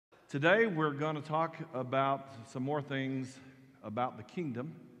Today we're going to talk about some more things about the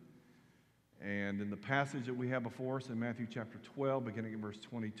kingdom. And in the passage that we have before us in Matthew chapter 12, beginning at verse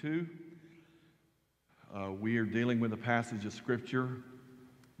 22, we are dealing with a passage of Scripture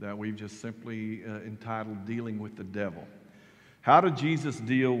that we've just simply entitled Dealing with the Devil. How did Jesus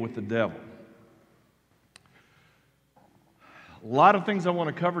deal with the devil? A lot of things I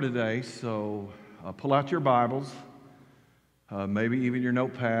want to cover today, so pull out your Bibles. Maybe even your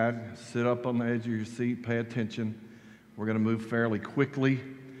notepad, sit up on the edge of your seat, pay attention. We're going to move fairly quickly,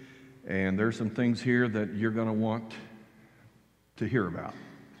 and there's some things here that you're going to want to hear about.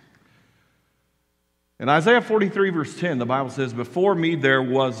 In Isaiah 43, verse 10, the Bible says, "Before me there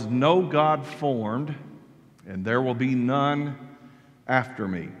was no God formed, and there will be none after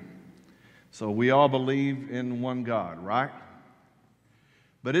me." So we all believe in one God, right?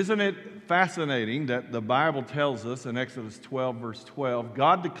 But isn't it fascinating that the Bible tells us in Exodus 12, verse 12,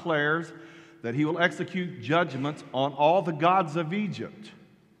 God declares that he will execute judgments on all the gods of Egypt.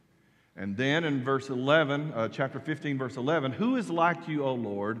 And then in verse 11, chapter 15, verse 11, "Who is like you, O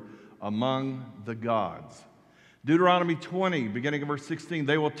Lord, among the gods?" Deuteronomy 20, beginning of verse 16,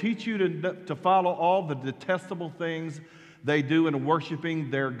 "They will teach you to follow all the detestable things they do in worshiping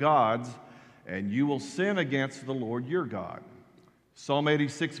their gods, and you will sin against the Lord your God." Psalm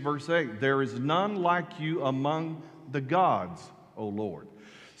 86, verse 8, "There is none like you among the gods, O Lord."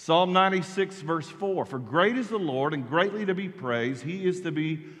 Psalm 96, verse 4, "For great is the Lord and greatly to be praised. He is to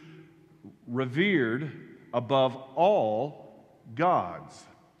be revered above all gods."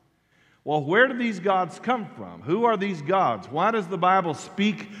 Well, where do these gods come from? Who are these gods? Why does the Bible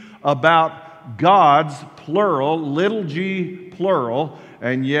speak about gods, plural, little g, plural,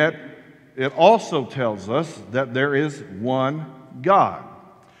 and yet it also tells us that there is one God?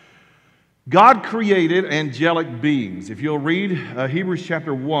 God created angelic beings. If you'll read Hebrews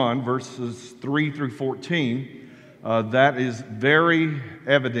chapter 1, verses 3 through 14, that is very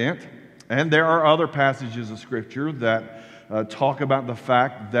evident. And there are other passages of Scripture that talk about the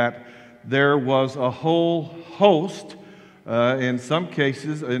fact that there was a whole host, in some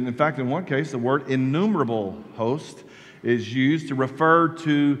cases, and in fact in one case the word innumerable host is used to refer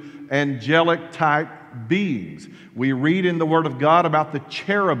to angelic type beings. We read in the Word of God about the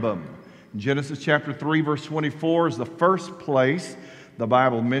cherubim. Genesis chapter 3, verse 24 is the first place the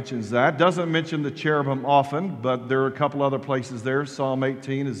Bible mentions that. Doesn't mention the cherubim often, but there are a couple other places there, Psalm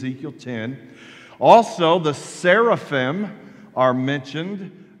 18, Ezekiel 10. Also, the seraphim are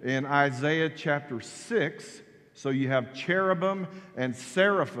mentioned in Isaiah chapter 6. So you have cherubim and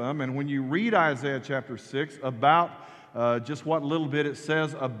seraphim, and when you read Isaiah chapter 6 about just what little bit it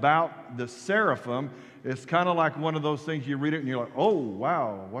says about the seraphim, it's kind of like one of those things you read it and you're like, "Oh,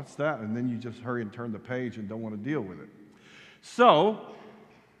 wow, what's that?" And then you just hurry and turn the page and don't want to deal with it. So,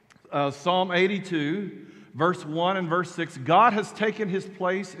 Psalm 82, verse 1 and verse 6, "God has taken his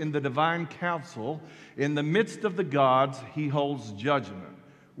place in the divine council. In the midst of the gods, he holds judgment."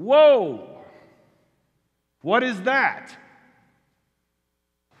 Whoa! What is that?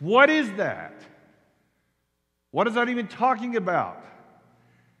 What is that? What is that even talking about?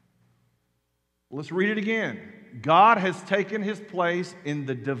 Let's read it again. God has taken his place in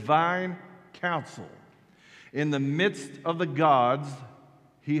the divine council. In the midst of the gods,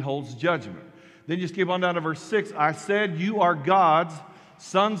 he holds judgment. Then you skip on down to verse 6. "I said, you are gods,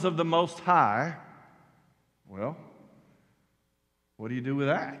 sons of the Most High." Well, what do you do with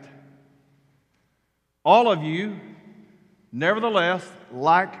that? "All of you, nevertheless,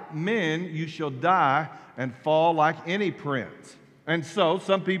 like men, you shall die and fall like any prince." And so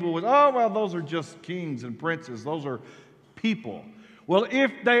some people would, "Oh, well, those are just kings and princes. Those are people." Well,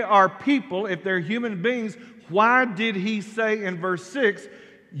 if they are people, if they're human beings, why did he say in verse 6,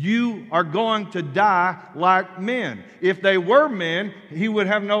 "You are going to die like men"? If they were men, he would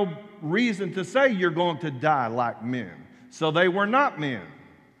have no reason to say, "You're going to die like men." So they were not men.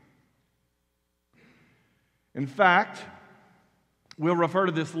 In fact, we'll refer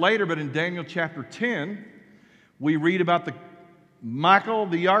to this later, but in Daniel chapter 10, we read about Michael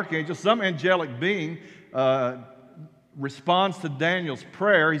the archangel, some angelic being, responds to Daniel's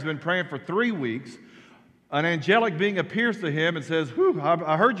prayer. He's been praying for 3 weeks. An angelic being appears to him and says, "Whew,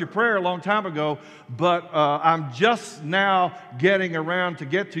 I heard your prayer a long time ago, but I'm just now getting around to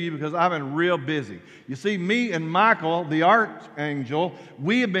get to you because I've been real busy. You see, me and Michael, the archangel,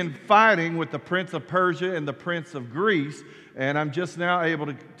 we have been fighting with the prince of Persia and the prince of Greece, and I'm just now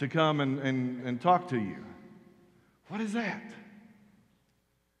able to come and talk to you." What is that?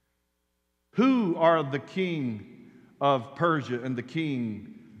 Who are the king of Persia and the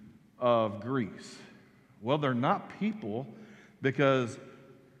king of Greece? Well, they're not people, because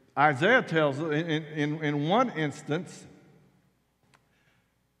Isaiah tells us, in one instance,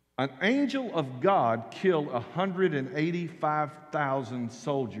 an angel of God killed 185,000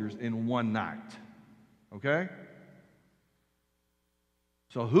 soldiers in one night. Okay?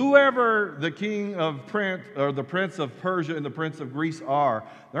 So whoever the king of Prince, or the prince of Persia and the prince of Greece are,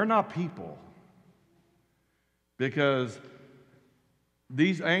 they're not people. Because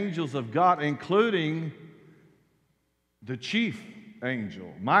these angels of God, including the chief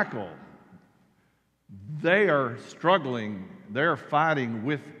angel, Michael, they are struggling, they're fighting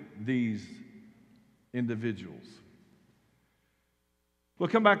with these individuals. We'll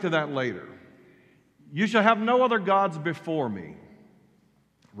come back to that later. You shall have no other gods before me.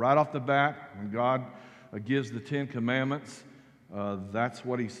 Right off the bat, when God gives the Ten Commandments, that's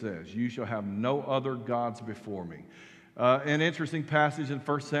what he says. You shall have no other gods before me. An interesting passage in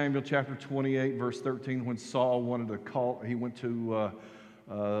 1 Samuel chapter 28, verse 13, when Saul wanted to call, he went to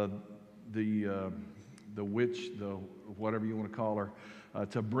the witch, whatever you want to call her,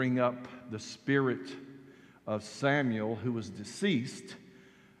 to bring up the spirit of Samuel, who was deceased.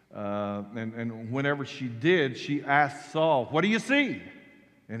 And whenever she did, she asked Saul, "What do you see?"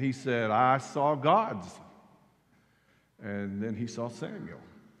 And he said, "I saw gods." And then he saw Samuel.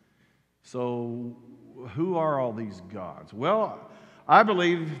 So who are all these gods? Well, I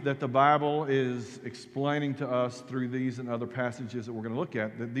believe that the Bible is explaining to us through these and other passages that we're going to look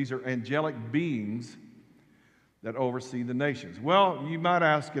at that these are angelic beings that oversee the nations. Well, you might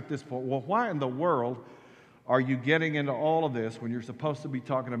ask at this point, well, why in the world are you getting into all of this when you're supposed to be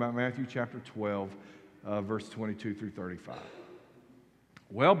talking about Matthew chapter 12, verse 22 through 35?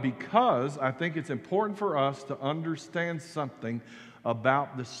 Well, because I think it's important for us to understand something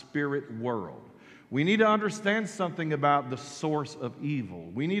about the spirit world. We need to understand something about the source of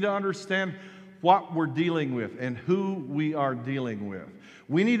evil. We need to understand what we're dealing with and who we are dealing with.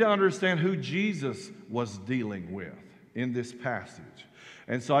 We need to understand who Jesus was dealing with in this passage.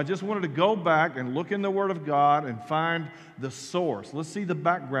 And so I just wanted to go back and look in the Word of God and find the source. Let's see the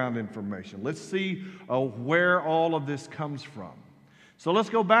background information. Let's see where all of this comes from. So let's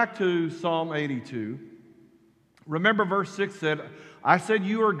go back to Psalm 82. Remember verse 6 said, "I said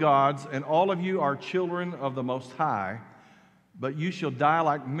you are gods, and all of you are children of the Most High, but you shall die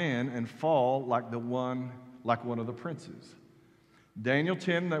like men and fall like one of the princes." Daniel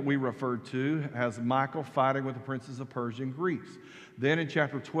 10 that we referred to has Michael fighting with the princes of Persia and Greece. Then in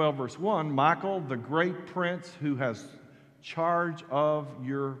chapter 12, verse 1, Michael, the great prince who has charge of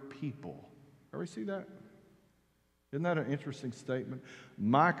your people. Ever see that? Isn't that an interesting statement?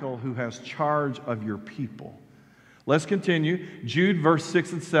 Michael, who has charge of your people. Let's continue. Jude, verse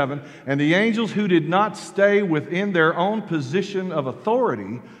 6 and 7. "And the angels who did not stay within their own position of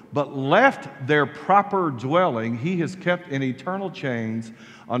authority, but left their proper dwelling, he has kept in eternal chains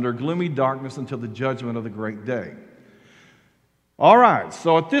under gloomy darkness until the judgment of the great day." All right,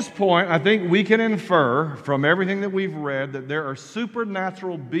 so at this point, I think we can infer from everything that we've read that there are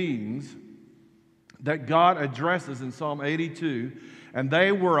supernatural beings that God addresses in Psalm 82, and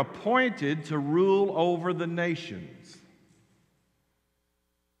they were appointed to rule over the nations.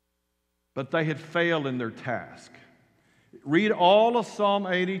 But they had failed in their task. Read all of Psalm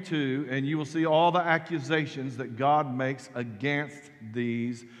 82, and you will see all the accusations that God makes against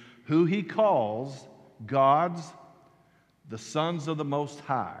these, who he calls gods, the sons of the Most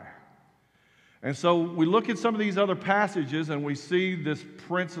High. And so we look at some of these other passages and we see this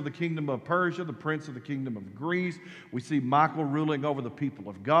prince of the kingdom of Persia, the prince of the kingdom of Greece. We see Michael ruling over the people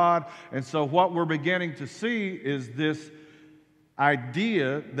of God. And so what we're beginning to see is this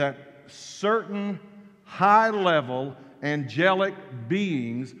idea that certain high-level angelic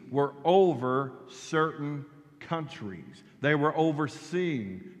beings were over certain countries. They were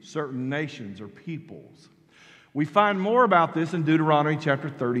overseeing certain nations or peoples. We find more about this in Deuteronomy chapter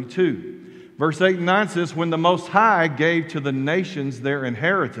 32. Verse 8 and 9 says, "When the Most High gave to the nations their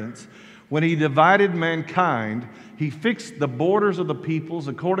inheritance, when he divided mankind, he fixed the borders of the peoples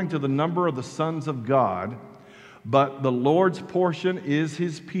according to the number of the sons of God. But the Lord's portion is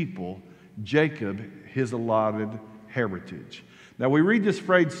his people, Jacob his allotted heritage." Now we read this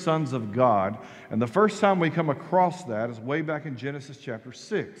phrase, sons of God, and the first time we come across that is way back in Genesis chapter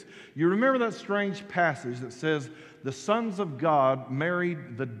 6. You remember that strange passage that says, the sons of God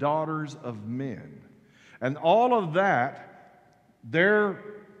married the daughters of men. And all of that, their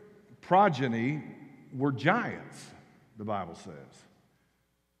progeny were giants, the Bible says.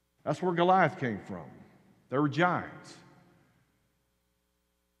 That's where Goliath came from. They were giants.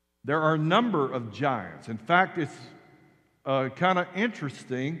 There are a number of giants. In fact, it's kind of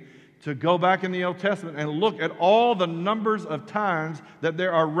interesting to go back in the Old Testament and look at all the numbers of times that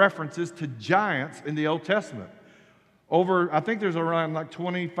there are references to giants in the Old Testament. I think there's around like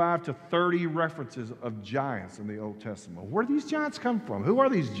 25 to 30 references of giants in the Old Testament. Where do these giants come from? Who are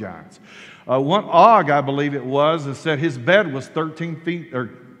these giants? One Og, I believe it was, that said his bed was 13 feet or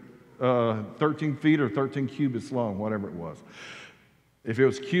 13 cubits long, whatever it was. If it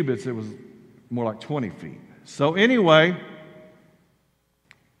was cubits, it was more like 20 feet. So anyway,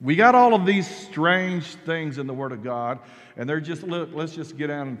 we got all of these strange things in the Word of God, and they're just, look, let's just get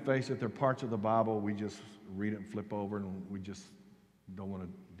down and face it. They're parts of the Bible. We just read it and flip over, and we just don't want to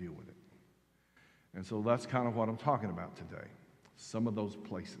deal with it. And so that's kind of what I'm talking about today. Some of those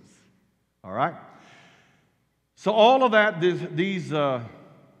places. All right? So all of that, these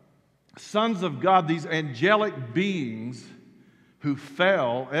sons of God, these angelic beings who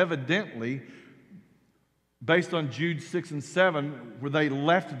fell, evidently, based on Jude 6 and 7, where they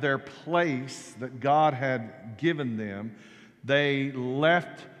left their place that God had given them. They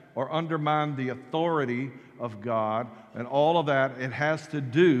left or undermined the authority of God, and all of that, it has to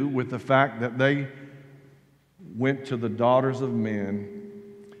do with the fact that they went to the daughters of men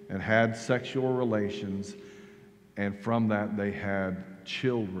and had sexual relations, and from that they had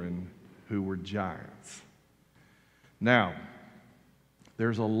children who were giants. Now,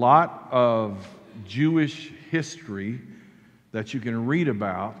 there's a lot of Jewish history that you can read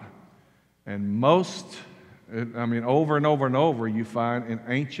about, and over and over and over, you find in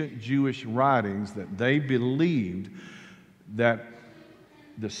ancient Jewish writings that they believed that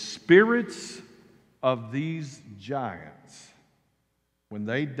the spirits of these giants, when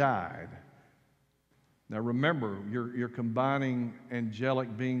they died, now remember, you're combining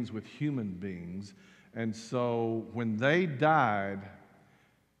angelic beings with human beings, and so when they died,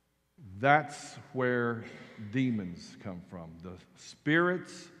 that's where demons come from. The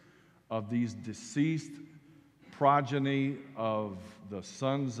spirits of these deceased progeny of the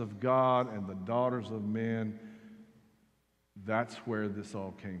sons of God and the daughters of men, that's where this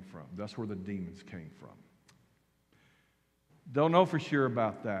all came from. That's where the demons came from. Don't know for sure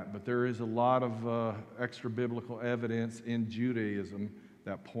about that, but there is a lot of extra biblical evidence in Judaism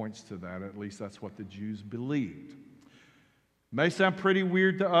that points to that. At least that's what the Jews believed. May sound pretty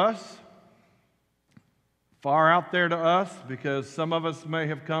weird to us, far out there to us, because some of us may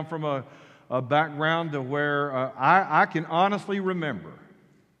have come from a background to where I can honestly remember,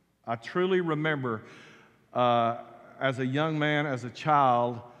 I truly remember as a young man, as a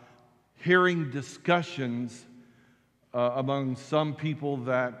child, hearing discussions among some people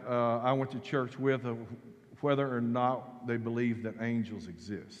that I went to church with of whether or not they believe that angels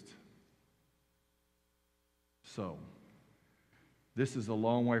exist. So, this is a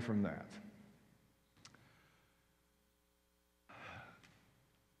long way from that.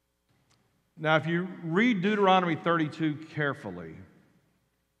 Now, if you read Deuteronomy 32 carefully,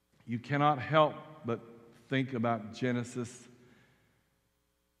 you cannot help but think about Genesis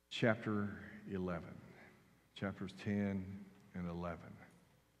chapter 11, chapters 10 and 11.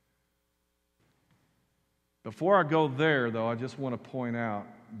 Before I go there, though, I just want to point out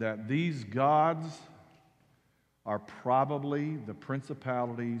that these gods are probably the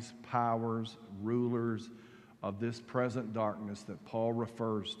principalities, powers, rulers of this present darkness that Paul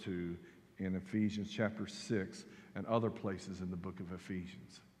refers to in Ephesians chapter 6 and other places in the book of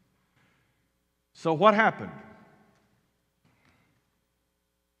Ephesians. So what happened?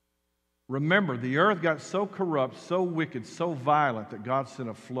 Remember, the earth got so corrupt, so wicked, so violent that God sent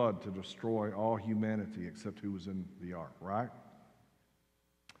a flood to destroy all humanity except who was in the ark, right?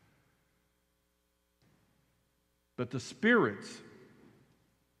 But the spirits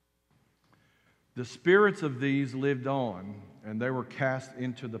of these lived on, and they were cast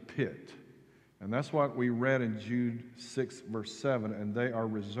into the pit. And that's what we read in Jude 6, verse 7, and they are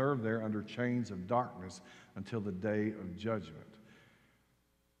reserved there under chains of darkness until the day of judgment.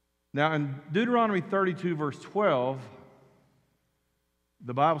 Now, in Deuteronomy 32, verse 12,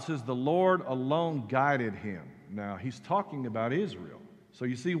 the Bible says, the Lord alone guided him. Now, he's talking about Israel. So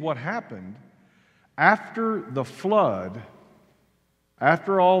you see what happened after the flood,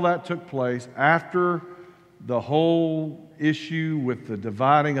 after all that took place, after the whole issue with the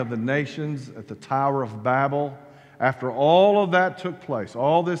dividing of the nations at the Tower of Babel, after all of that took place,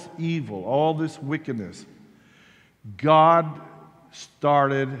 all this evil, all this wickedness, God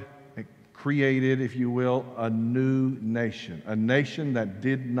created, if you will, a new nation, a nation that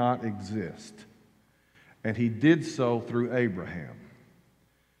did not exist. And he did so through Abraham.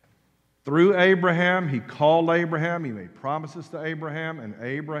 Through Abraham, he called Abraham, he made promises to Abraham,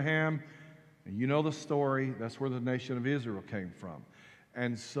 and you know the story, that's where the nation of Israel came from.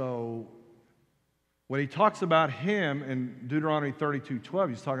 And so when he talks about him in Deuteronomy 32:12,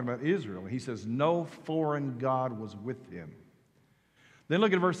 he's talking about Israel. He says, no foreign god was with him. Then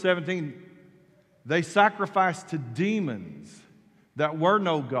look at verse 17. They sacrificed to demons that were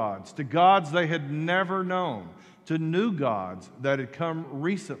no gods, to gods they had never known, to new gods that had come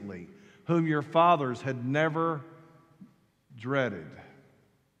recently, whom your fathers had never dreaded.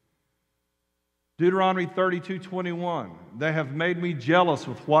 Deuteronomy 32:21. They have made me jealous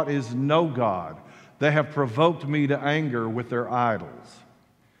with what is no God. They have provoked me to anger with their idols.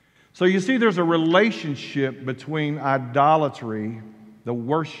 So you see, there's a relationship between idolatry, the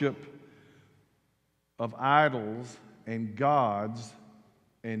worship of idols and gods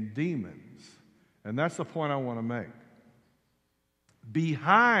and demons. And that's the point I want to make.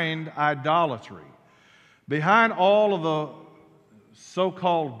 Behind idolatry, behind all of the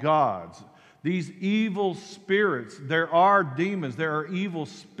so-called gods, these evil spirits, there are demons, there are evil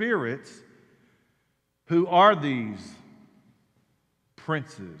spirits. Who are these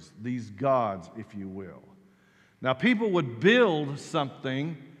princes, these gods, if you will? Now, people would build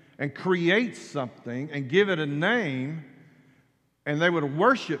something and create something and give it a name, and they would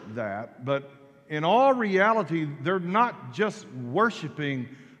worship that. But in all reality, they're not just worshiping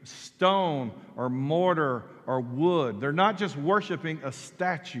stone or mortar or wood. They're not just worshiping a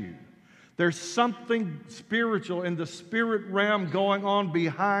statue. There's something spiritual in the spirit realm going on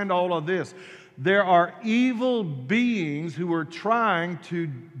behind all of this. There are evil beings who are trying to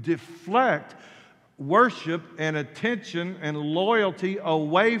deflect worship and attention and loyalty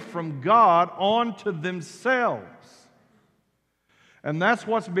away from God onto themselves. And that's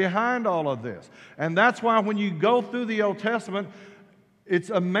what's behind all of this. And that's why when you go through the Old Testament, it's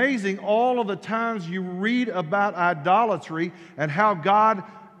amazing all of the times you read about idolatry and how God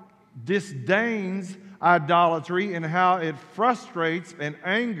disdains idolatry and how it frustrates and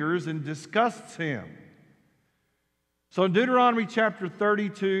angers and disgusts him. So in Deuteronomy chapter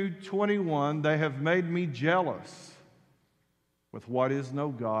 32:21, they have made me jealous with what is no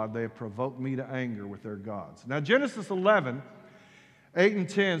God. They have provoked me to anger with their gods. Now Genesis 11:8 and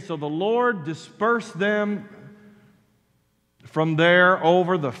 10, so the Lord dispersed them from there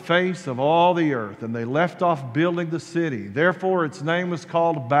over the face of all the earth, and they left off building the city. Therefore its name was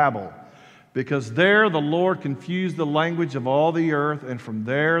called Babel, because there the Lord confused the language of all the earth, and from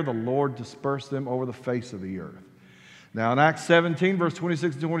there the Lord dispersed them over the face of the earth. Now in Acts 17, verse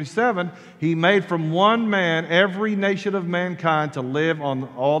 26 and 27, he made from one man every nation of mankind to live on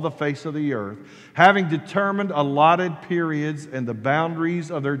all the face of the earth, having determined allotted periods and the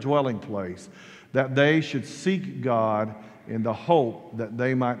boundaries of their dwelling place, that they should seek God in the hope that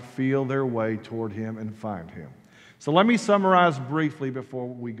they might feel their way toward him and find him. So let me summarize briefly before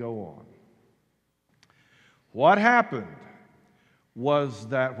we go on. What happened was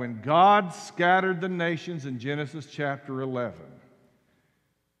that when God scattered the nations in Genesis chapter 11,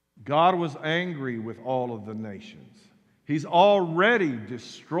 God was angry with all of the nations. He's already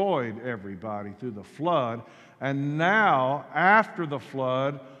destroyed everybody through the flood, and now, after the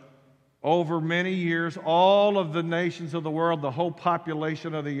flood, over many years, all of the nations of the world, the whole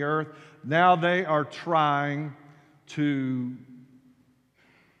population of the earth, now they are trying to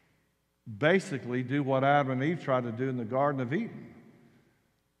basically do what Adam and Eve tried to do in the Garden of Eden.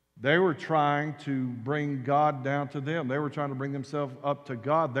 They were trying to bring God down to them. They were trying to bring themselves up to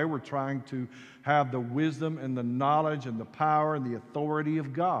God. They were trying to have the wisdom and the knowledge and the power and the authority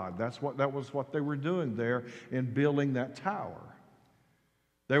of God. That was what they were doing there in building that tower.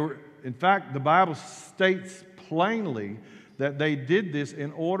 In fact, the Bible states plainly that they did this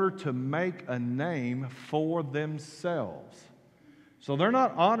in order to make a name for themselves. So they're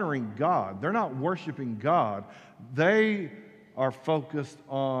not honoring God. They're not worshiping God. They are focused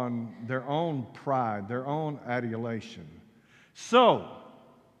on their own pride, their own adulation. So,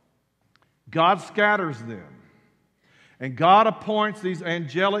 God scatters them. And God appoints these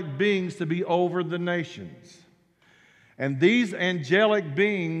angelic beings to be over the nations. And these angelic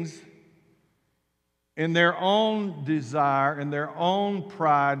beings, in their own desire, in their own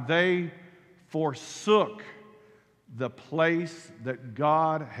pride, they forsook the place that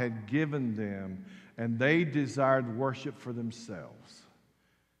God had given them, and they desired worship for themselves.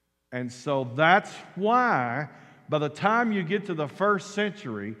 And so that's why by the time you get to the first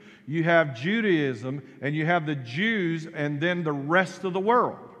century, you have Judaism and you have the Jews and then the rest of the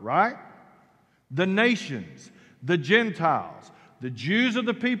world, right? The nations, the Gentiles. The Jews are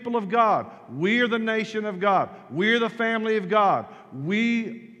the people of God. We are the nation of God. We are the family of God.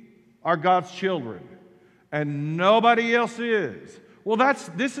 We are God's children. And nobody else is. Well,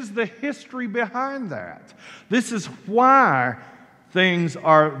 this is the history behind that. This is why things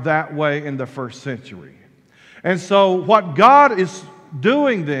are that way in the first century. And so what God is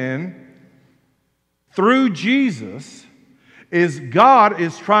doing then through Jesus is God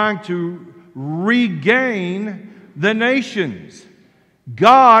is trying to regain the nations.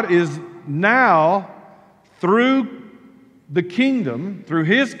 God is now, through the kingdom, through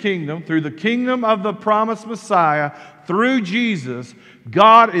His kingdom, through the kingdom of the promised Messiah, through Jesus,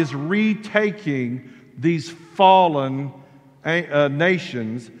 God is retaking these fallen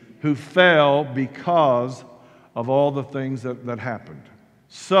nations who fell because of all the things that happened.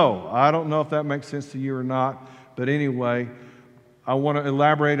 So, I don't know if that makes sense to you or not, but anyway, I want to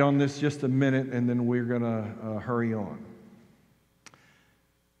elaborate on this just a minute, and then we're going to hurry on.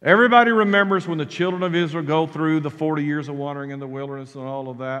 Everybody remembers when the children of Israel go through the 40 years of wandering in the wilderness and all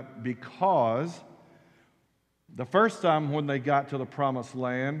of that, because the first time when they got to the promised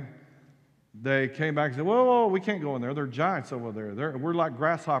land, they came back and said, whoa, we can't go in there. They're giants over there. We're like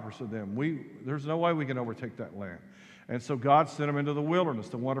grasshoppers to them. There's no way we can overtake that land. And so God sent them into the wilderness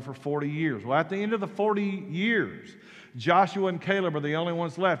to wander for 40 years. Well, at the end of the 40 years, Joshua and Caleb are the only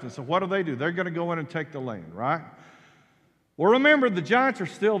ones left. And so what do? They're going to go in and take the land, right? Well, remember, the giants are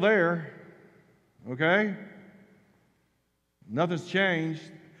still there, okay? Nothing's changed.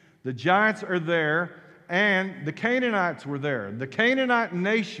 The giants are there, and the Canaanites were there. The Canaanite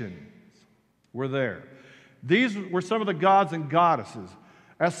nations were there. These were some of the gods and goddesses.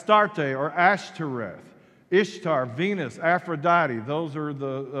 Astarte or Ashtoreth, Ishtar, Venus, Aphrodite. Those are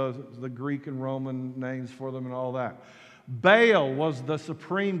the Greek and Roman names for them and all that. Baal was the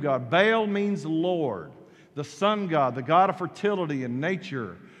supreme god. Baal means Lord. The sun god, the god of fertility and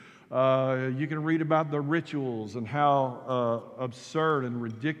nature. You can read about the rituals and how absurd and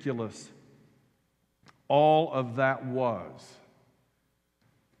ridiculous all of that was.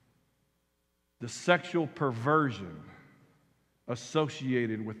 The sexual perversion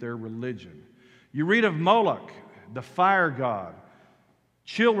associated with their religion. You read of Moloch, the fire god.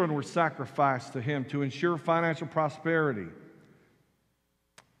 Children were sacrificed to him to ensure financial prosperity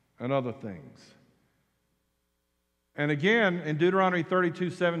and other things. And again, in Deuteronomy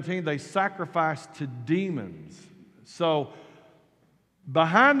 32:17, they sacrificed to demons. So,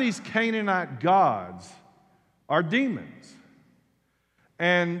 behind these Canaanite gods are demons.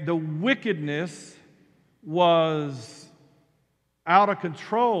 And the wickedness was out of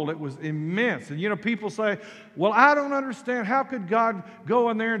control. It was immense. And you know, people say, well, I don't understand. How could God go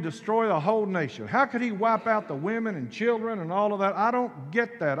in there and destroy the whole nation? How could He wipe out the women and children and all of that? I don't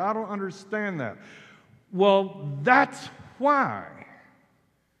get that. I don't understand that. Well, that's why.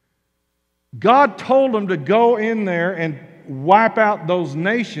 God told them to go in there and wipe out those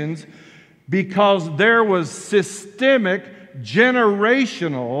nations because there was systemic,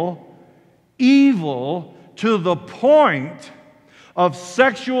 generational evil to the point of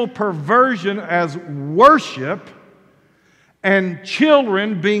sexual perversion as worship and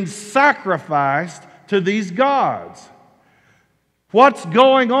children being sacrificed to these gods. What's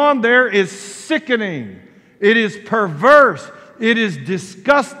going on there is sickening. It is perverse. It is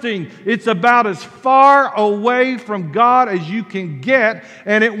disgusting. It's about as far away from God as you can get,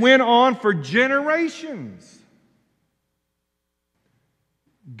 and it went on for generations.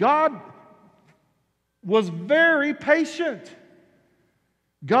 God was very patient.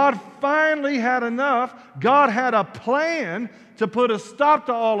 God finally had enough. God had a plan to put a stop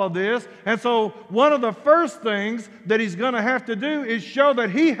to all of this. And so one of the first things that He's going to have to do is show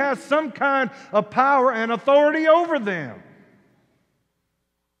that He has some kind of power and authority over them.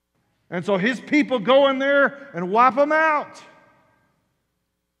 And so His people go in there and wipe them out.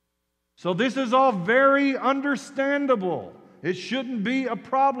 So this is all very understandable. It shouldn't be a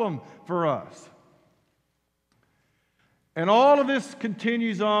problem for us. And all of this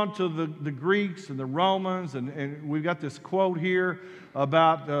continues on to the Greeks and the Romans, and we've got this quote here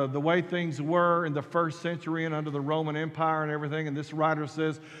about the way things were in the first century and under the Roman Empire and everything. And this writer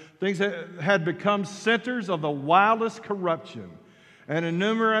says, things had become centers of the wildest corruption, and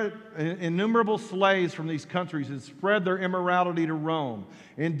innumerable slaves from these countries had spread their immorality to Rome.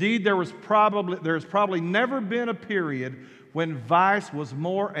 Indeed, there has probably never been a period when vice was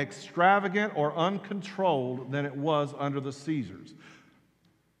more extravagant or uncontrolled than it was under the Caesars.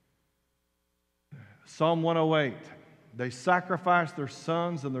 Psalm 108, they sacrificed their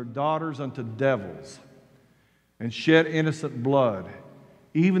sons and their daughters unto devils and shed innocent blood,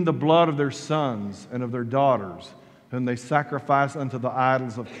 even the blood of their sons and of their daughters, whom they sacrificed unto the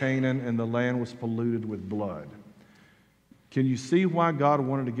idols of Canaan, and the land was polluted with blood. Can you see why God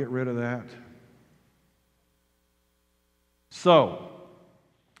wanted to get rid of that? So,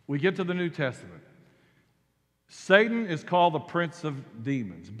 we get to the New Testament. Satan is called the prince of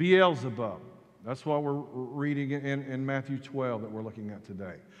demons, Beelzebub. That's what we're reading in Matthew 12 that we're looking at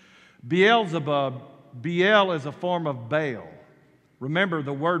today. Beelzebub, Beel is a form of Baal. Remember,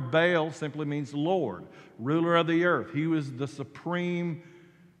 the word Baal simply means Lord, ruler of the earth. He was the supreme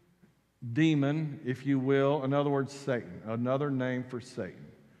demon, if you will. In other words, Satan, another name for Satan.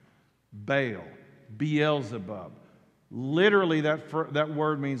 Baal, Beelzebub. Literally, that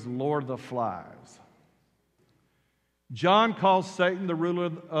word means Lord of the flies. John calls Satan the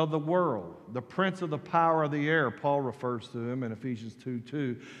ruler of the world, the prince of the power of the air. Paul refers to him in Ephesians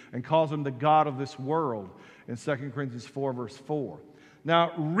 2:2 and calls him the god of this world in 2 Corinthians 4, verse 4.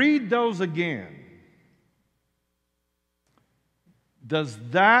 Now, read those again. Does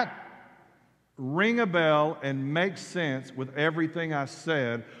that ring a bell and make sense with everything I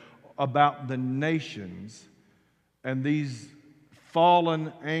said about the nations and these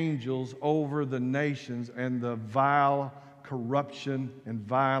fallen angels over the nations and the vile corruption and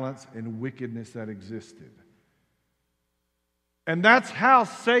violence and wickedness that existed? And that's how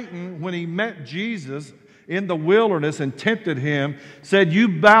Satan, when he met Jesus in the wilderness and tempted him, said,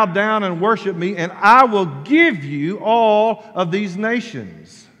 "You bow down and worship me, and I will give you all of these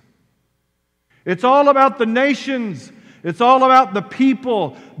nations." It's all about the nations. It's all about the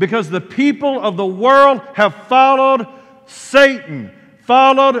people, because the people of the world have followed Satan,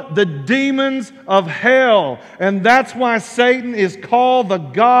 followed the demons of hell. And that's why Satan is called the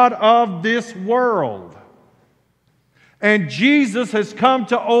god of this world. And Jesus has come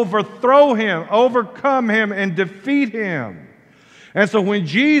to overthrow him, overcome him, and defeat him. And so when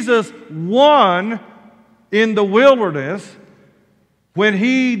Jesus won in the wilderness, when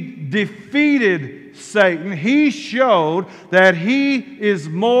he defeated Satan, he showed that he is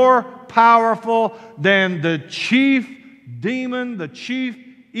more powerful than the chief demon, the chief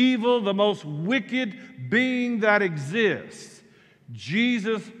evil, the most wicked being that exists.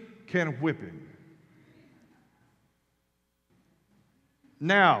 Jesus can whip him.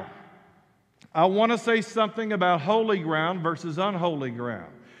 Now, I want to say something about holy ground versus unholy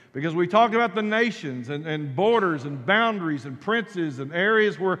ground. Because we talked about the nations and borders and boundaries and princes and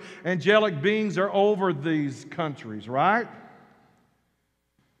areas where angelic beings are over these countries, right?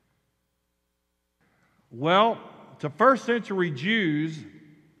 Well, to first century Jews,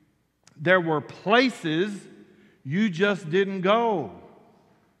 there were places you just didn't go.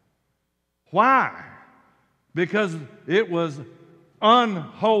 Why? Because it was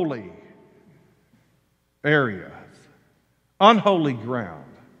unholy areas, unholy ground.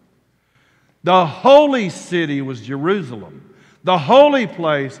 The holy city was Jerusalem. The holy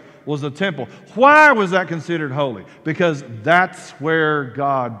place was the temple. Why was that considered holy? Because that's where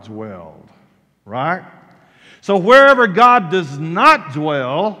God dwelled, right? So wherever God does not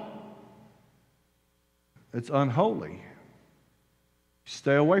dwell, it's unholy.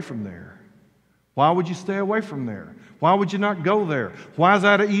 Stay away from there. Why would you stay away from there? Why would you not go there? Why is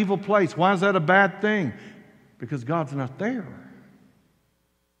that an evil place? Why is that a bad thing? Because God's not there.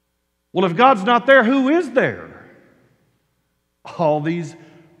 Well, if God's not there, who is there? All these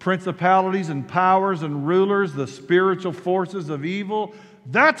principalities and powers and rulers, the spiritual forces of evil,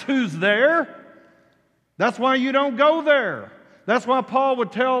 that's who's there. That's why you don't go there. That's why Paul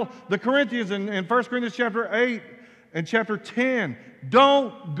would tell the Corinthians in 1 Corinthians chapter 8 and chapter 10,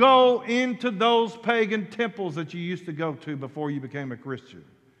 don't go into those pagan temples that you used to go to before you became a Christian.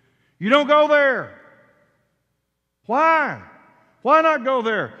 You don't go there. Why? Why not go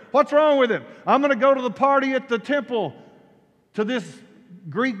there? What's wrong with it? I'm going to go to the party at the temple to this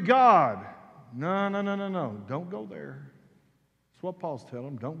Greek god. No. Don't go there. That's what Paul's telling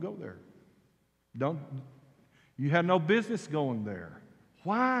them. Don't go there. You have no business going there.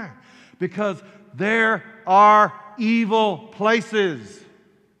 Why? Because there are evil places.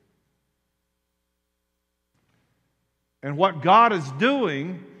 And what God is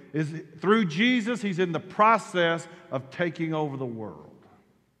doing is through Jesus, He's in the process of taking over the world.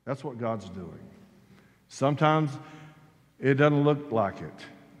 That's what God's doing. Sometimes it doesn't look like it.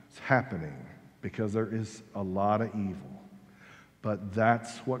 It's happening because there is a lot of evil. But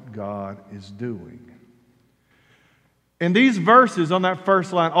that's what God is doing. In these verses, on that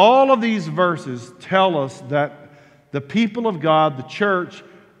first line, all of these verses tell us that the people of God, the church,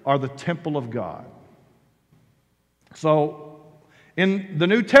 are the temple of God. So, in the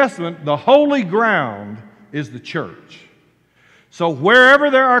New Testament, the holy ground is the church. So wherever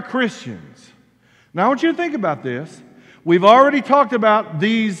there are Christians, now I want you to think about this. We've already talked about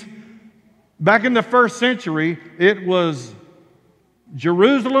these, back in the first century, it was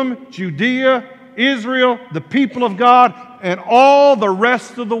Jerusalem, Judea, Israel, the people of God, and all the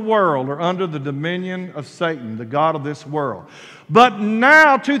rest of the world are under the dominion of Satan, the god of this world. But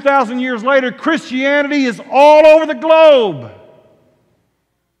now, 2,000 years later, Christianity is all over the globe.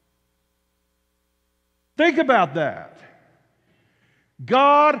 Think about that.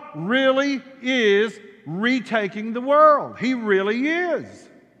 God really is retaking the world. He really is.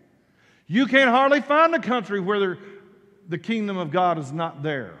 You can't hardly find a country where the kingdom of God is not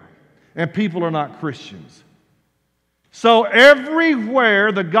there and people are not Christians. So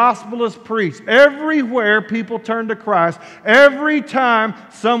everywhere the gospel is preached, everywhere people turn to Christ, every time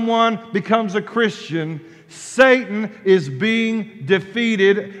someone becomes a Christian, Satan is being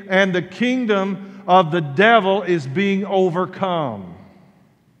defeated and the kingdom of the devil is being overcome.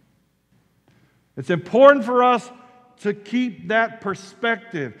 It's important for us to keep that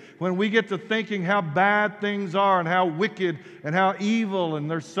perspective when we get to thinking how bad things are and how wicked and how evil and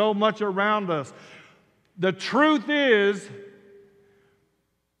there's so much around us. The truth is,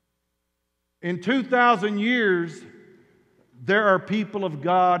 in 2,000 years, there are people of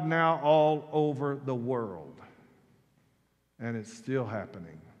God now all over the world. And it's still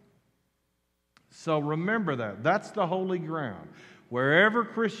happening. So remember that. That's the holy ground. Wherever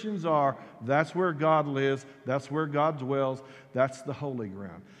Christians are, that's where God lives. That's where God dwells. That's the holy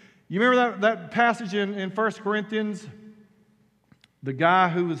ground. You remember that passage in 1 Corinthians? The guy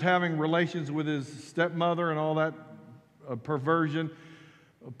who was having relations with his stepmother and all that perversion.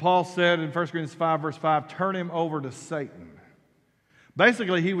 Paul said in 1 Corinthians 5, verse 5, turn him over to Satan.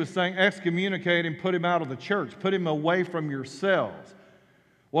 Basically, he was saying excommunicate him, put him out of the church, put him away from yourselves.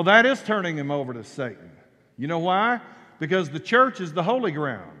 Well, that is turning him over to Satan. You know why? Because the church is the holy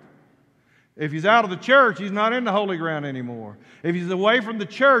ground. If he's out of the church, he's not in the holy ground anymore. If he's away from the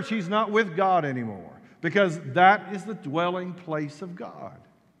church, he's not with God anymore. Because that is the dwelling place of God.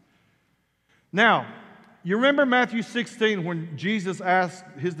 Now, you remember Matthew 16 when Jesus asked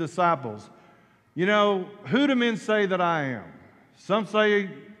his disciples, who do men say that I am? Some say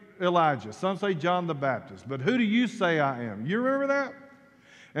Elijah, some say John the Baptist, but who do you say I am? You remember that?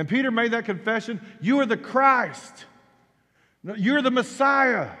 And Peter made that confession, you are the Christ. You're the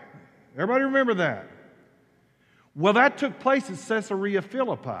Messiah. Everybody remember that? Well, that took place at Caesarea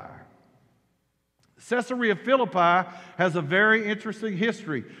Philippi. Caesarea Philippi has a very interesting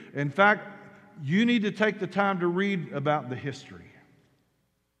history. In fact, you need to take the time to read about the history.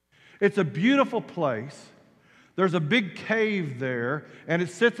 It's a beautiful place. There's a big cave there, and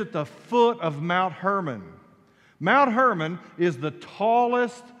it sits at the foot of Mount Hermon. Mount Hermon is the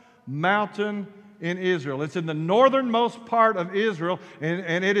tallest mountain in Israel. It's in the northernmost part of Israel,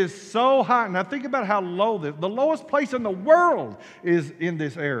 and it is so high. Now think about how low the lowest place in the world is in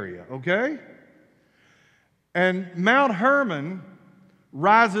this area, okay? And Mount Hermon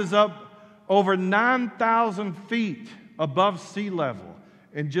rises up over 9,000 feet above sea level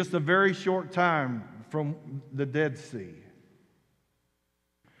in just a very short time from the Dead Sea.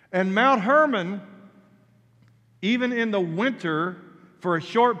 And Mount Hermon, even in the winter, for a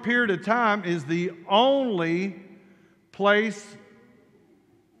short period of time, is the only place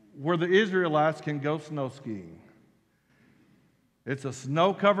where the Israelites can go snow skiing. It's a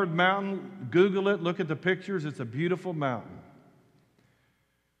snow-covered mountain. Google it, look at the pictures. It's a beautiful mountain.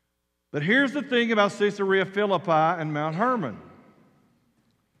 But here's the thing about Caesarea Philippi and Mount Hermon.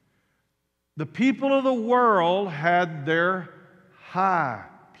 The people of the world had their high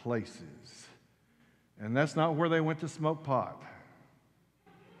places. And that's not where they went to smoke pot.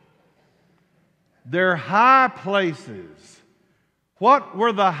 Their high places. What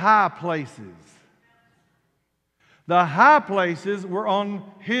were the high places? The high places were on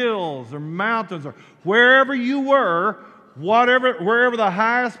hills or mountains or wherever you were, wherever the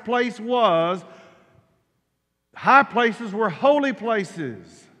highest place was. High places were holy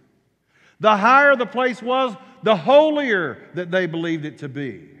places. The higher the place was, the holier that they believed it to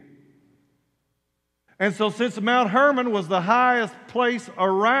be. And so since Mount Hermon was the highest place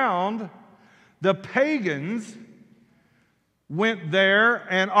around, the pagans went there,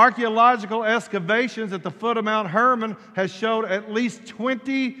 and archaeological excavations at the foot of Mount Hermon has showed at least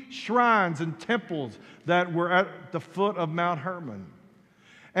 20 shrines and temples that were at the foot of Mount Hermon.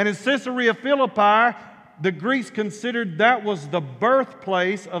 And in Caesarea Philippi, the Greeks considered that was the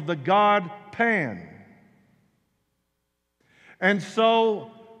birthplace of the god Pan. And so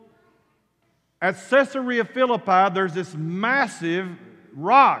at Caesarea Philippi, there's this massive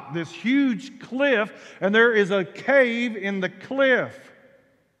rock, this huge cliff, and there is a cave in the cliff.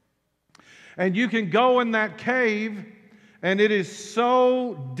 And you can go in that cave, and it is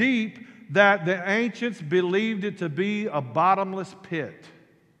so deep that the ancients believed it to be a bottomless pit.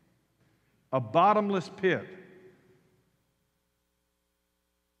 a bottomless pit.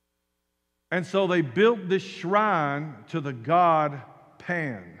 And so they built this shrine to the god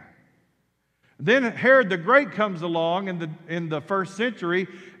Pan. Then Herod the Great comes along in the first century,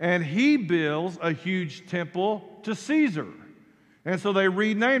 and he builds a huge temple to Caesar. And so they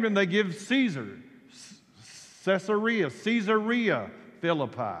renamed him. They give Caesar, Caesarea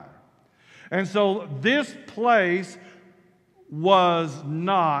Philippi. And so this place was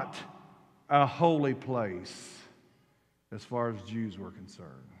not a holy place as far as Jews were concerned.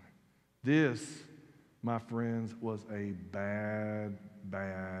 This, my friends, was a bad,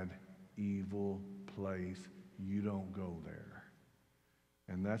 evil place. You don't go there.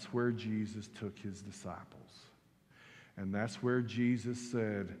 And that's where Jesus took his disciples. And that's where Jesus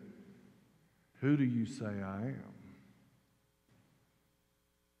said, "Who do you say I am?"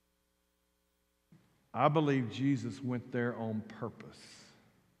 I believe Jesus went there on purpose.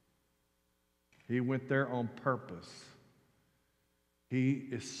 He went there on purpose. He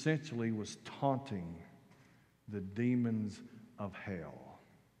essentially was taunting the demons of hell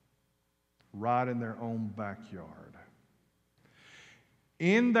right in their own backyard.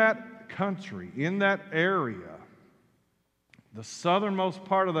 In that country, in that area, the southernmost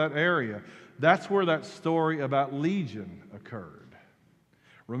part of that area, that's where that story about Legion occurred.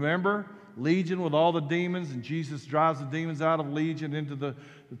 Remember? Legion with all the demons, and Jesus drives the demons out of Legion into the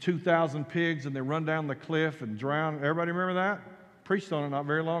 2,000 pigs, and they run down the cliff and drown. Everybody remember that? Preached on it not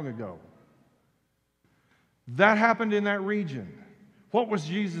very long ago. That happened in that region. What was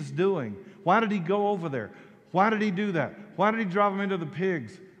Jesus doing? Why did he go over there? Why did he do that? Why did he drive them into the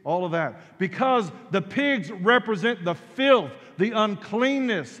pigs? All of that. Because the pigs represent the filth, the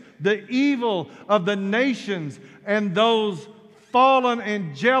uncleanness, the evil of the nations and those fallen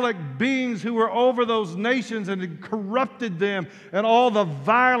angelic beings who were over those nations and had corrupted them, and all the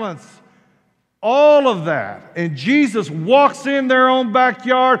violence, all of that. And Jesus walks in their own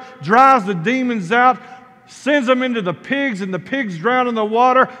backyard, drives the demons out, sends them into the pigs, and the pigs drown in the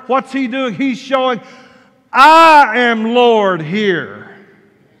water. What's he doing? He's showing, I am Lord here.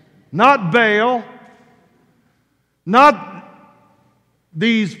 Not Baal, not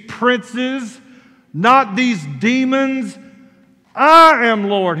these princes, not these demons. I am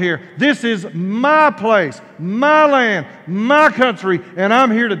Lord here. This is my place, my land, my country, and I'm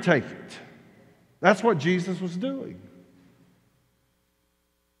here to take it. That's what Jesus was doing.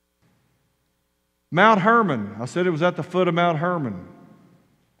 Mount Hermon. I said it was at the foot of Mount Hermon.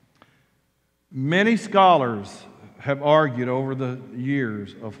 Many scholars have argued over the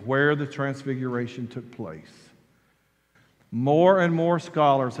years of where the Transfiguration took place. More and more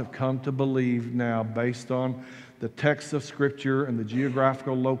scholars have come to believe now, based on the text of Scripture and the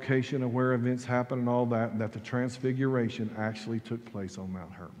geographical location of where events happen and all that, that the Transfiguration actually took place on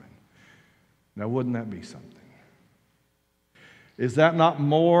Mount Hermon. Now, wouldn't that be something? Is that not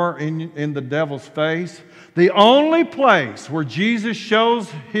more in the devil's face? The only place where Jesus shows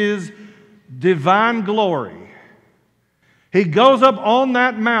his divine glory, he goes up on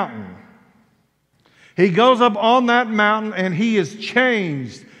that mountain. He goes up on that mountain and he is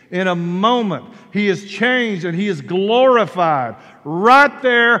changed in a moment. He is changed and he is glorified right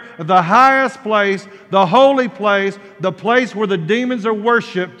there at the highest place, the holy place, the place where the demons are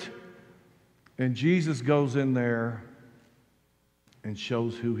worshiped. And Jesus goes in there and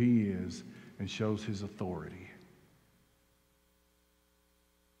shows who he is and shows his authority.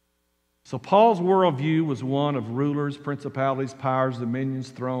 So Paul's worldview was one of rulers, principalities, powers, dominions,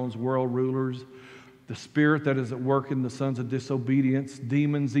 thrones, world rulers, the spirit that is at work in the sons of disobedience,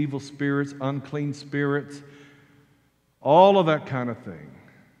 demons, evil spirits, unclean spirits, all of that kind of thing.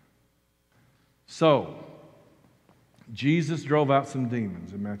 So, Jesus drove out some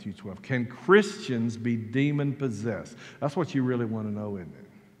demons in Matthew 12. Can Christians be demon-possessed? That's what you really want to know, isn't it?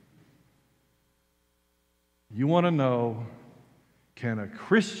 You want to know, can a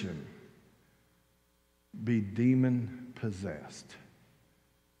Christian be demon-possessed?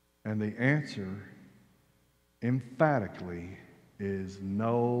 And the answer, emphatically, is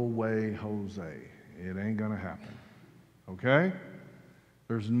no way, Jose. It ain't going to happen. Okay?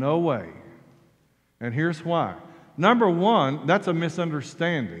 There's no way. And here's why. Number one, that's a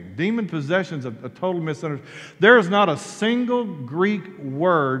misunderstanding. Demon possession is a total misunderstanding. There is not a single Greek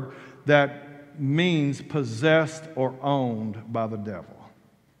word that means possessed or owned by the devil.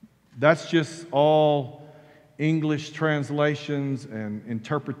 That's just all English translations and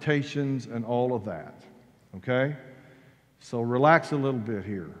interpretations and all of that. Okay? So relax a little bit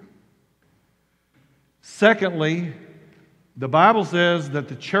here. Secondly, the Bible says that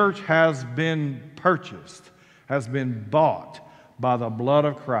the church has been purchased, has been bought by the blood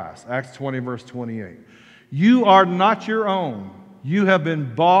of Christ. Acts 20, verse 28. You are not your own. You have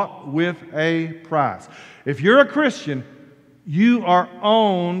been bought with a price. If you're a Christian, you are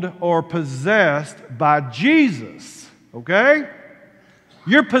owned or possessed by Jesus. Okay?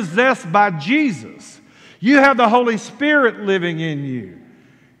 You're possessed by Jesus. You have the Holy Spirit living in you.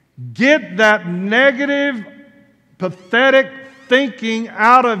 Get that negative, pathetic thinking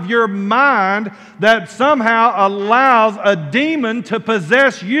out of your mind that somehow allows a demon to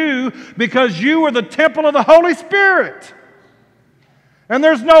possess you because you are the temple of the Holy Spirit. And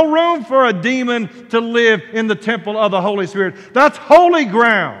there's no room for a demon to live in the temple of the Holy Spirit. That's holy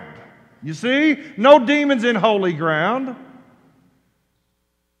ground. You see? No demons in holy ground.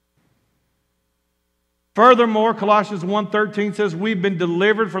 Furthermore, Colossians 1:13 says, we've been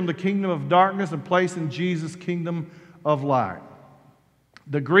delivered from the kingdom of darkness and placed in Jesus' kingdom of light.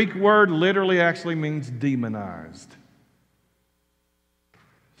 The Greek word literally actually means demonized.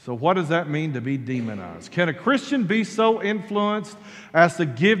 So what does that mean, to be demonized? Can a Christian be so influenced as to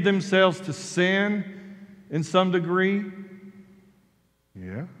give themselves to sin in some degree?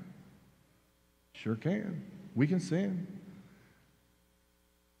 Yeah, sure can. We can sin.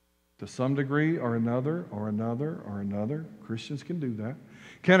 To some degree or another, or another, or another. Christians can do that.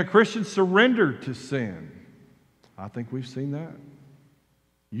 Can a Christian surrender to sin? I think we've seen that.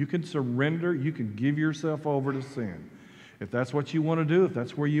 You can surrender, you can give yourself over to sin. If that's what you want to do, if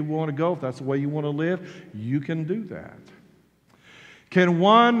that's where you want to go, if that's the way you want to live, you can do that. Can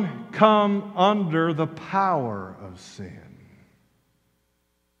one come under the power of sin?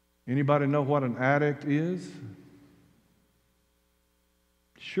 Anybody know what an addict is?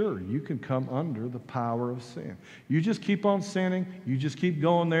 Sure, you can come under the power of sin. You just keep on sinning, you just keep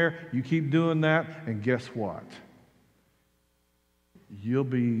going there, you keep doing that, and guess what? You'll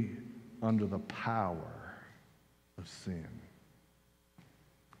be under the power of sin.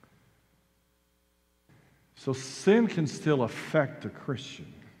 So sin can still affect a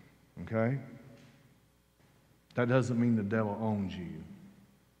Christian, okay? That doesn't mean the devil owns you.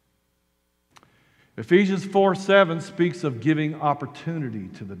 Ephesians 4:7 speaks of giving opportunity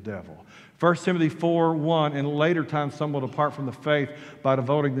to the devil. 1 Timothy 4:1, in later times some will depart from the faith by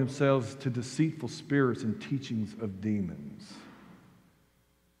devoting themselves to deceitful spirits and teachings of demons.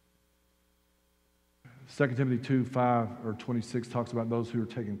 2 Timothy 2:5 or 26 talks about those who are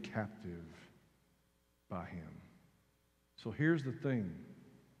taken captive by him. So here's the thing.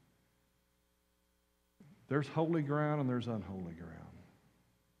 There's holy ground and there's unholy ground.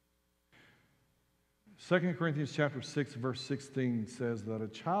 2 Corinthians chapter 6, verse 16 says that a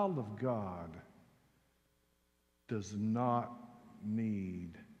child of God does not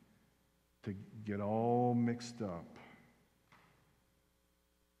need to get all mixed up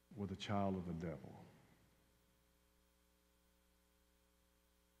with a child of the devil.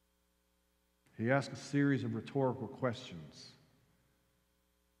 He asks a series of rhetorical questions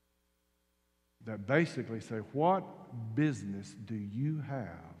that basically say, what business do you have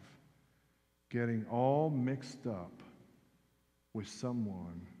getting all mixed up with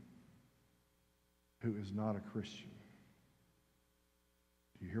someone who is not a Christian?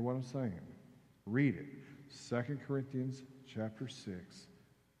 Do you hear what I'm saying? Read it. 2 Corinthians chapter 6.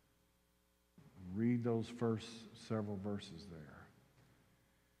 Read those first several verses there.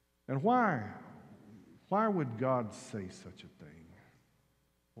 And why? Why would God say such a thing?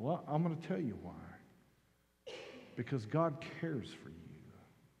 Well, I'm going to tell you why. Because God cares for you.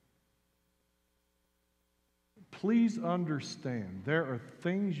 Please understand, there are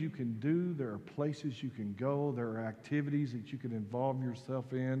things you can do, there are places you can go, there are activities that you can involve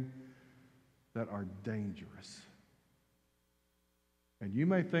yourself in that are dangerous. And you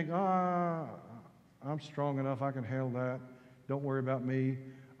may think, I'm strong enough, I can handle that. Don't worry about me.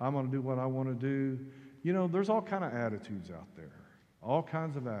 I'm going to do what I want to do. You know, there's all kinds of attitudes out there. All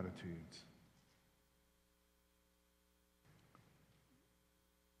kinds of attitudes.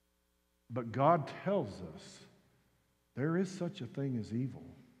 But God tells us there is such a thing as evil.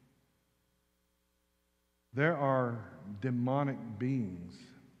 There are demonic beings.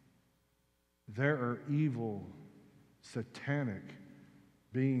 There are evil, satanic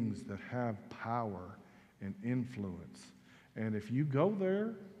beings that have power and influence. And if you go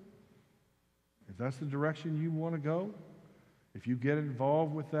there, if that's the direction you want to go, if you get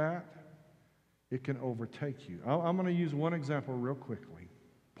involved with that, it can overtake you. I'm going to use one example real quickly.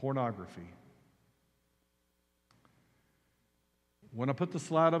 Pornography. When I put the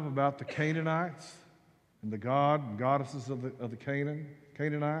slide up about the Canaanites and the god and goddesses of the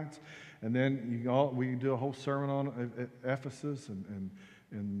Canaanites, and then we can do a whole sermon on Ephesus and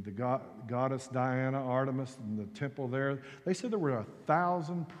and the goddess Diana, Artemis, and the temple there. They said there were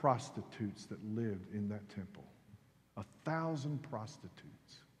 1,000 prostitutes that lived in that temple. 1,000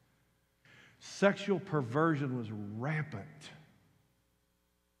 prostitutes. Sexual perversion was rampant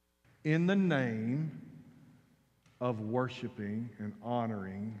in the name of worshiping and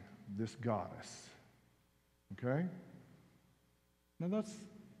honoring this goddess. Okay? Now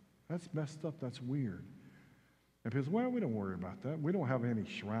that's messed up. That's weird. And people say, well, we don't worry about that. We don't have any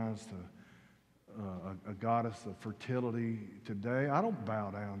shrines to a goddess of fertility today. I don't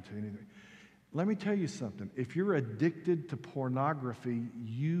bow down to anything. Let me tell you something. If you're addicted to pornography,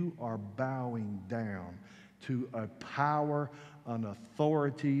 you are bowing down to a power, an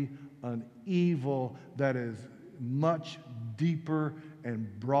authority, an evil that is much deeper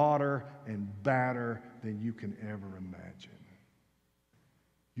and broader and badder than you can ever imagine.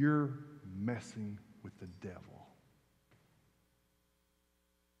 You're messing with the devil.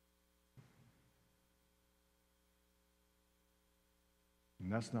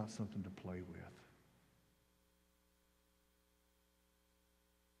 And that's not something to play with.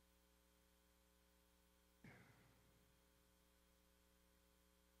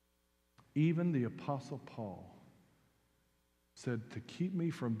 Even the Apostle Paul said, to keep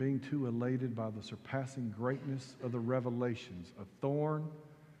me from being too elated by the surpassing greatness of the revelations, a thorn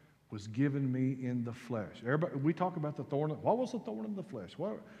was given me in the flesh. Everybody, we talk about the thorn. What was the thorn in the flesh?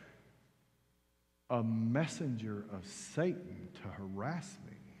 What? A messenger of Satan to harass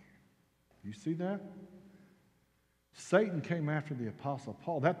me. You see that? Satan came after the Apostle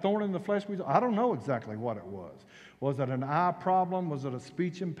Paul. That thorn in the flesh, I don't know exactly what it was. Was it an eye problem? Was it a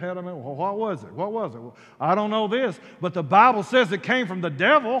speech impediment? Well, what was it? What was it? Well, I don't know this, but the Bible says it came from the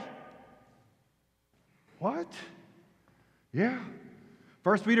devil. What? Yeah.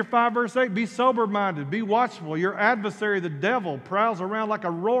 1 Peter 5, verse 8, be sober-minded, be watchful. Your adversary, the devil, prowls around like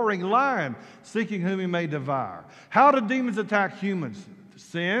a roaring lion, seeking whom he may devour. How do demons attack humans?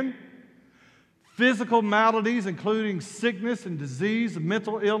 Sin, physical maladies, including sickness and disease,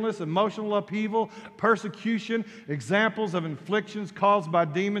 mental illness, emotional upheaval, persecution. Examples of inflictions caused by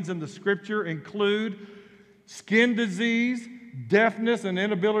demons in the Scripture include skin disease, deafness and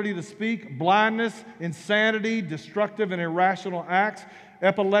inability to speak, blindness, insanity, destructive and irrational acts,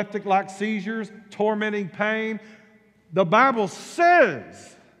 epileptic-like seizures, tormenting pain. The Bible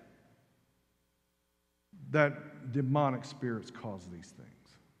says that demonic spirits cause these things.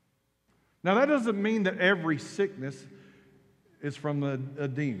 Now, that doesn't mean that every sickness is from a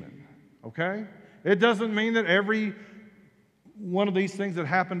demon, okay? It doesn't mean that every one of these things that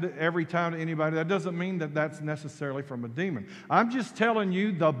happen to every time to anybody, that doesn't mean that that's necessarily from a demon. I'm just telling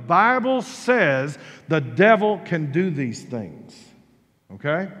you, the Bible says the devil can do these things,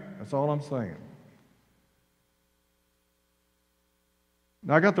 okay? That's all I'm saying.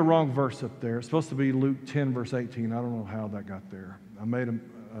 Now, I got the wrong verse up there. It's supposed to be Luke 10, verse 18. I don't know how that got there. I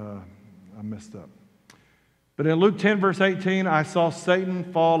messed up. But in Luke 10, verse 18, I saw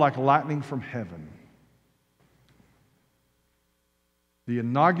Satan fall like lightning from heaven. The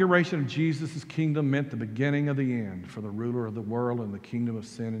inauguration of Jesus' kingdom meant the beginning of the end for the ruler of the world and the kingdom of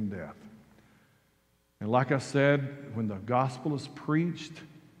sin and death. And like I said, when the gospel is preached,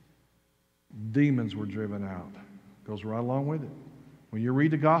 demons were driven out. Goes right along with it. When you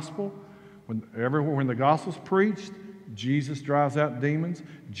read the gospel, when the gospel's preached, Jesus drives out demons.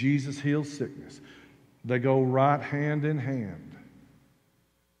 Jesus heals sickness. They go right hand in hand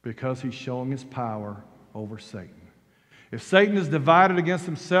because he's showing his power over Satan. If Satan is divided against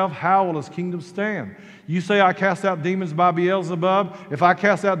himself, how will his kingdom stand? You say, I cast out demons by Beelzebub. If I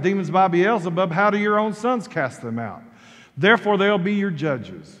cast out demons by Beelzebub, how do your own sons cast them out? Therefore, they'll be your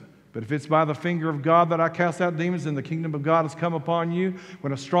judges. But if it's by the finger of God that I cast out demons, then the kingdom of God has come upon you.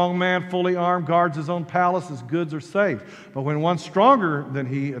 When a strong man, fully armed, guards his own palace, his goods are safe. But when one stronger than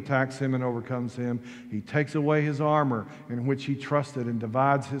he attacks him and overcomes him, he takes away his armor in which he trusted and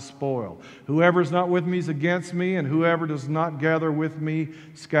divides his spoil. Whoever is not with me is against me, and whoever does not gather with me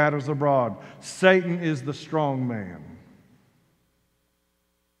scatters abroad. Satan is the strong man.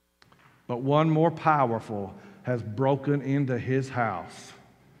 But one more powerful has broken into his house.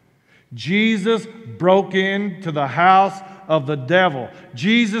 Jesus broke into the house of the devil.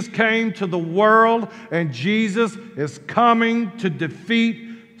 Jesus came to the world, and Jesus is coming to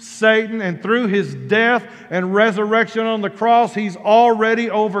defeat Satan. And through his death and resurrection on the cross, he's already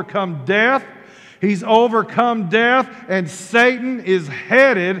overcome death. He's overcome death, and Satan is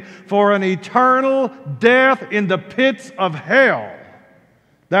headed for an eternal death in the pits of hell.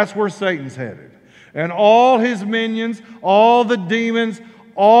 That's where Satan's headed. And all his minions, all the demons,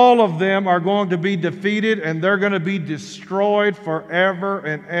 all of them are going to be defeated and they're going to be destroyed forever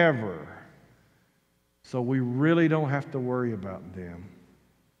and ever. So we really don't have to worry about them,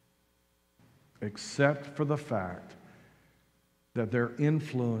 except for the fact that their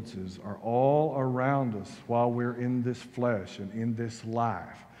influences are all around us while we're in this flesh and in this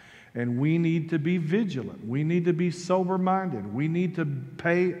life. And we need to be vigilant. We need to be sober-minded. We need to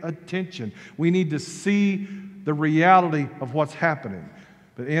pay attention. We need to see the reality of what's happening.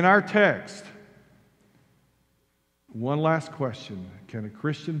 But in our text, one last question. Can a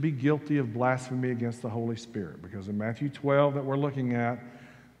Christian be guilty of blasphemy against the Holy Spirit? Because in Matthew 12 that we're looking at,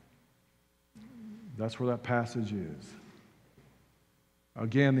 that's where that passage is.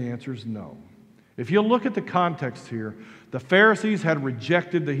 Again, the answer is no. If you look at the context here, the Pharisees had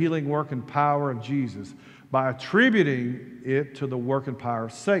rejected the healing work and power of Jesus by attributing it to the work and power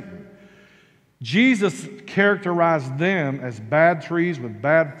of Satan. Jesus characterized them as bad trees with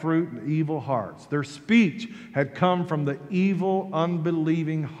bad fruit and evil hearts. Their speech had come from the evil,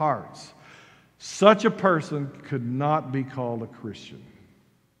 unbelieving hearts. Such a person could not be called a Christian.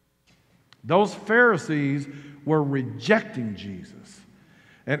 Those Pharisees were rejecting Jesus.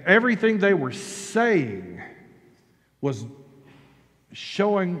 And everything they were saying was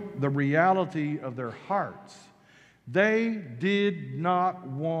showing the reality of their hearts. They did not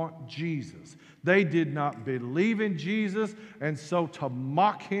want Jesus. They did not believe in Jesus. And so to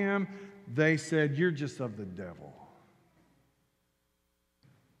mock him, they said, "You're just of the devil."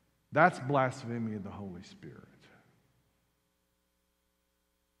 That's blasphemy of the Holy Spirit.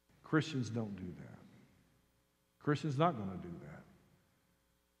 Christians don't do that. Christians not going to do that.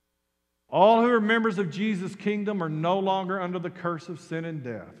 All who are members of Jesus' kingdom are no longer under the curse of sin and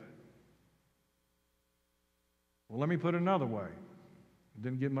death. Well, let me put it another way.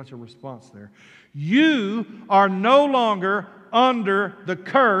 Didn't get much of a response there. You are no longer under the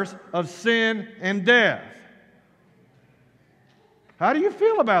curse of sin and death. How do you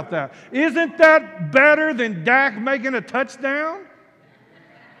feel about that? Isn't that better than Dak making a touchdown?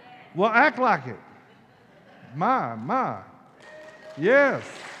 Well, act like it. My. Yes.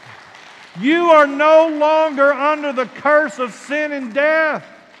 You are no longer under the curse of sin and death.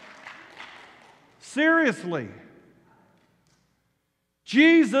 Seriously.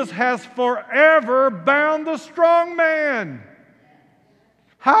 Jesus has forever bound the strong man.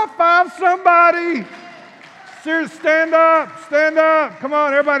 High five somebody. Seriously, stand up. Stand up. Come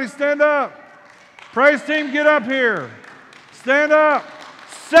on, everybody stand up. Praise team, get up here. Stand up.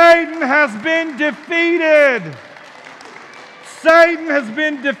 Satan has been defeated. Satan has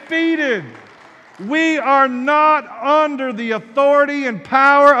been defeated. We are not under the authority and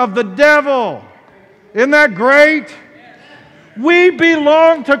power of the devil. Isn't that great? We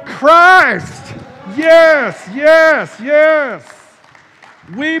belong to Christ. Yes.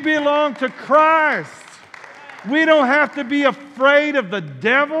 We belong to Christ. We don't have to be afraid of the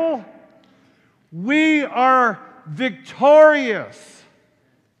devil. We are victorious.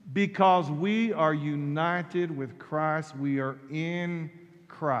 Because we are united with Christ, we are in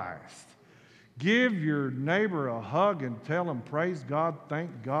Christ. Give your neighbor a hug and tell him, praise God,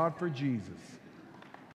 thank God for Jesus.